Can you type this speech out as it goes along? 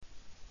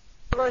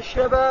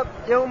الشباب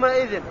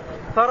يومئذ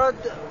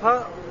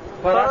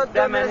فرد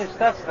من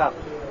استصغر.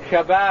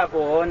 شباب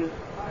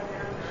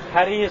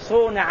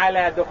حريصون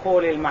على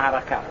دخول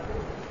المعركة،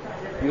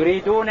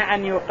 يريدون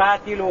أن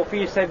يقاتلوا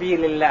في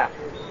سبيل الله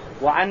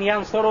وأن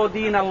ينصروا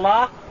دين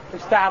الله.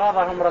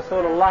 استعرضهم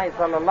رسول الله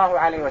صلى الله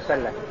عليه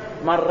وسلم،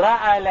 من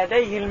رأى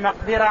لديه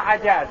المقدرة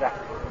أجازه،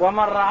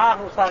 ومن رآه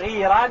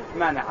صغيرا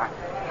منعه،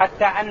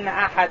 حتى أن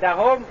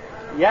أحدهم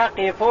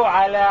يقف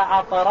على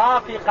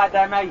أطراف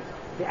قدميه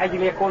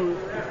لأجل يكون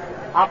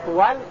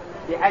أطول،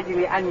 لأجل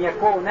أن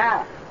يكون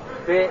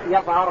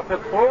يظهر في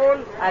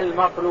الطول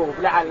المطلوب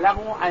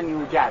لعله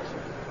أن يجاز.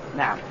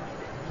 نعم.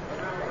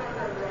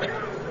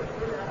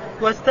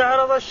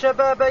 واستعرض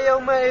الشباب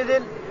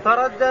يومئذ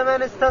فرد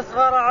من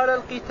استصغر على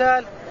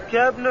القتال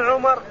كابن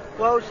عمر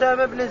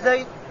وأسامة بن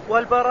زيد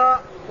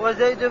والبراء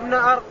وزيد بن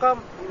أرقم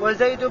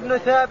وزيد بن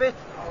ثابت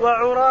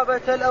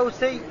وعرابة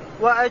الأوسي،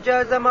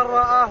 وأجاز من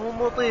رآه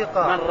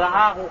مطيقا. من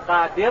رآه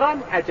قادرا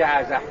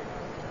أجازه،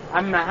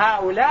 أما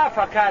هؤلاء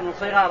فكانوا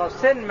صغار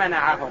السن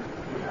منعهم.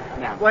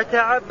 نعم.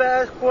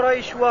 وتعبأت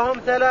قريش وهم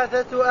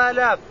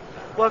 3000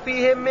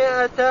 وفيهم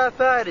 200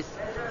 فارس،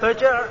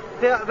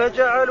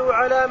 فجعلوا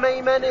على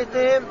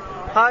ميمنتهم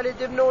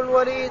خالد بن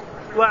الوليد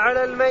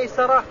وعلى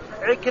الميسرة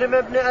عكرمة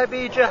بن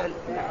أبي جهل.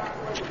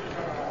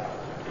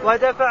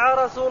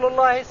 ودفع رسول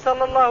الله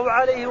صلى الله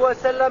عليه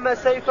وسلم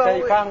سيفه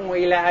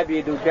إلى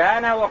أبي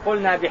دجانة،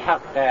 وقلنا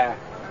بحقه،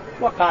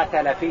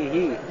 وقاتل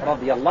فيه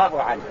رضي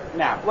الله عنه.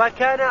 نعم.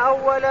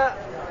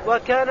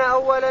 وكان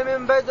أول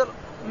من بدر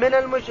من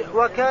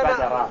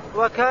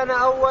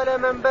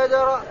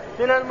بدر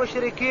من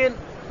المشركين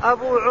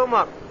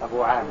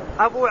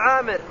أبو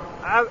عامر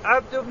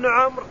عبد بن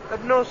عمرو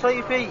بن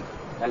صيفي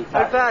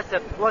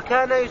الفاسق،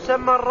 وكان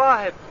يسمى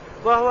الراهب،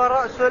 وهو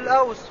رأس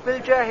الأوس في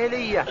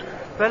الجاهلية.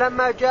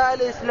 فلما جاء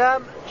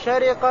الإسلام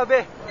شرق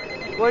به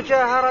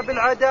وجاهر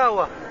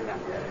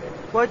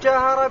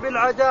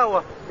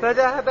بالعداوة،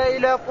 فذهب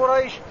إلى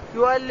قريش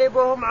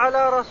يؤلبهم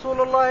على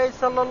رسول الله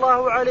صلى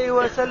الله عليه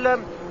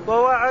وسلم،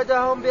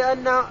 ووعدهم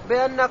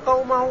بأن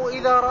قومه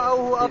إذا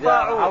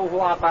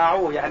رأوه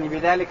أطاعوه، يعني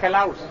بذلك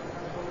الأوس.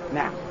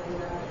 نعم.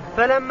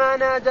 فلما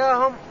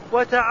ناداهم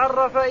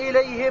وتعرف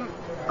إليهم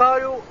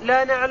قالوا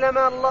لا نعلم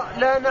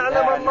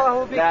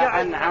الله بك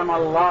لا أنعم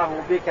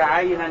الله بك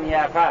عينا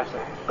يا فاسق.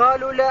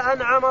 قالوا لا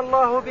أنعم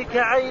الله بك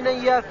عينا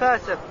يا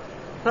فاسق.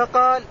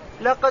 فقال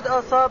لقد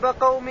أصاب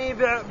قومي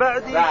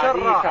بعدي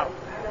شرا.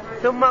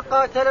 ثم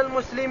قاتل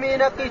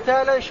المسلمين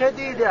قتالا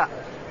شديدا،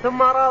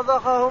 ثم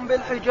راضخهم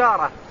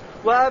بالحجارة.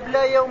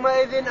 وأبلى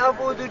يومئذ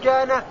أبو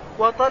دجانة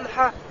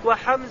وطلحة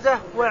وحمزة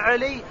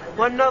وعلي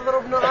والنضر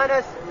بن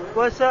أنس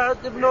وسعد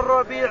بن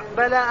الربيع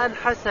بلاء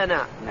حسنا.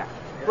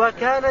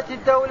 وكانت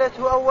الدولة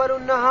أول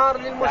النهار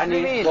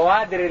للمسلمين. يعني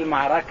بوادر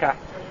المعركة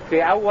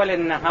في أول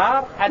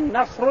النهار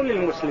النصر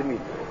للمسلمين.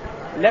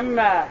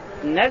 لما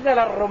نزل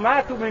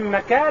الرماة من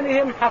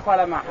مكانهم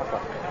حصل ما حصل.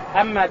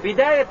 أما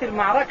بداية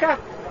المعركة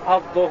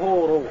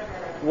الظهور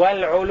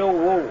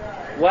والعلو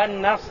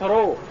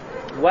والنصر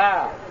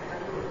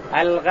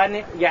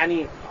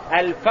يعني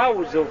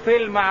الفوز في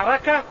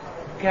المعركة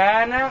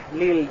كان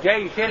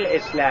للجيش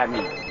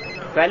الإسلامي.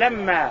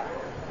 فلما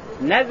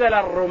نزل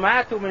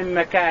الرماة من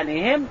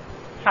مكانهم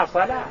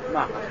حصل ما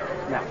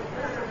حصل. نعم.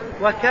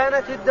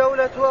 وكانت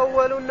الدولة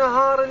أول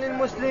النهار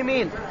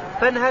للمسلمين،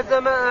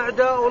 فانهزم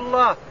أعداء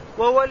الله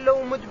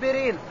وولوا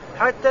مدبرين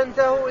حتى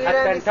انتهوا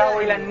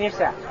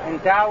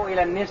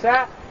إلى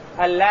النساء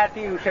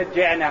اللاتي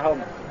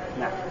يشجعنهم.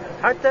 نعم.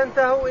 حتى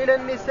انتهوا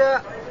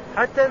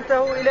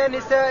إلى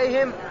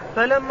نسائهم.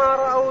 فلما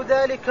رأى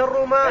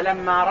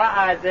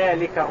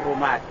ذلك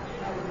الرماة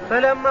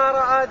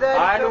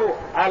قالوا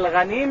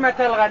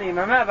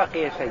الغنيمة ما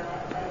بقي شيء.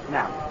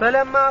 نعم.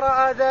 فلما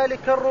رأى ذلك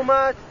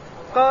الرماة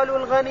قالوا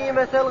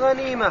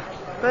الغنيمة.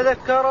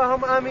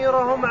 فذكرهم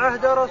أميرهم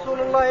عهد رسول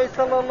الله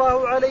صلى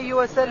الله عليه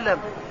وسلم،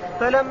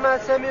 فلما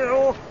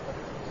سمعوه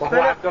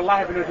وهو عبد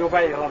الله بن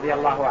جبير رضي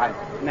الله عنه.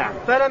 نعم.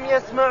 فلم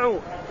يسمعوا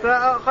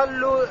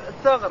فأخلوا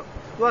الثغر،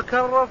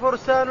 وكر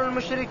فرسان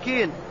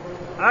المشركين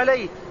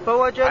عليه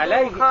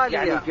فوجدوا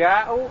خاليا. يعني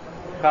جاءوا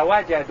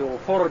فوجدوا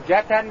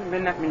فرجة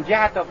من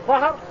جهة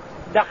الظهر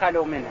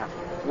دخلوا منها،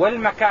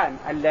 والمكان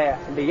اللي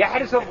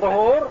يحرس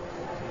الظهور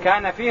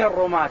كان فيه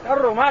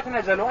الرماة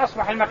نزلوا،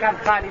 أصبح المكان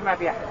خالي ما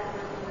فيه أحد.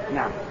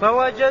 نعم.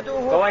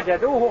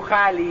 فوجدوه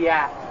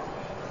خاليا.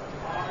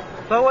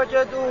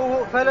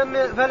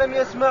 فلم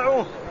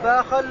يسمعوه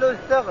فأخلوا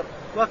الثغر،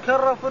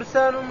 وكر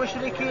فرسان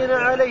المشركين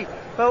عليه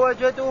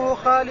فوجدوه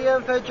خاليا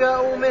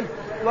فجاءوا منه،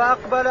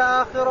 وأقبل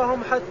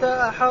آخرهم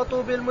حتى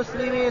أحاطوا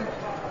بالمسلمين،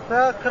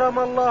 فأكرم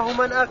الله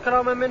من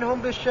أكرم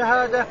منهم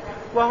بالشهادة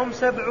وهم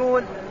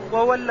 70،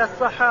 وولى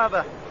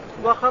الصحابة.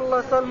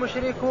 وخلص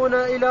المشركون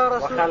إلى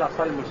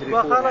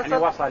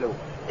وصلوا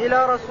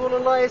إلى رسول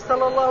الله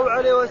صلى الله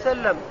عليه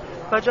وسلم،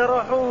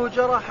 فجرحوه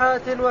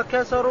جرحات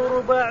وكسروا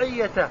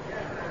رباعيته.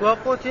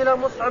 وقتل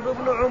مصعب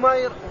بن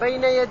عمير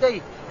بين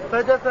يديه،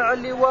 فدفع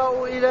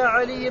اللواء إلى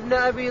علي بن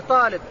أبي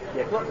طالب.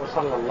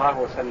 وصلى الله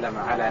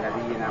وسلم على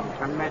نبينا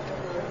محمد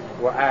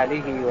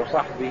وآله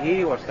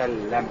وصحبه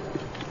وسلم.